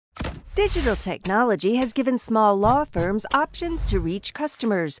Digital technology has given small law firms options to reach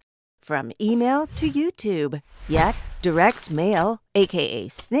customers, from email to YouTube. Yet, direct mail, aka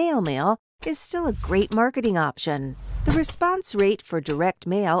snail mail, is still a great marketing option. The response rate for direct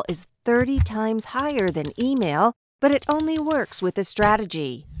mail is 30 times higher than email, but it only works with a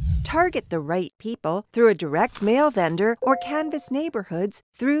strategy. Target the right people through a direct mail vendor or canvass neighborhoods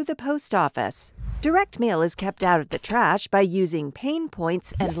through the post office. Direct mail is kept out of the trash by using pain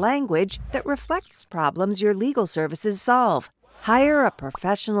points and language that reflects problems your legal services solve. Hire a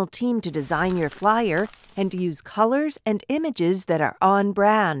professional team to design your flyer and use colors and images that are on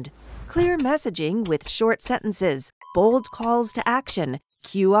brand. Clear messaging with short sentences, bold calls to action,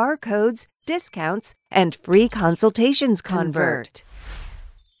 QR codes, discounts, and free consultations convert.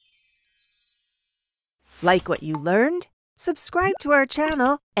 Like what you learned? Subscribe to our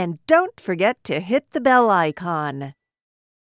channel and don't forget to hit the bell icon.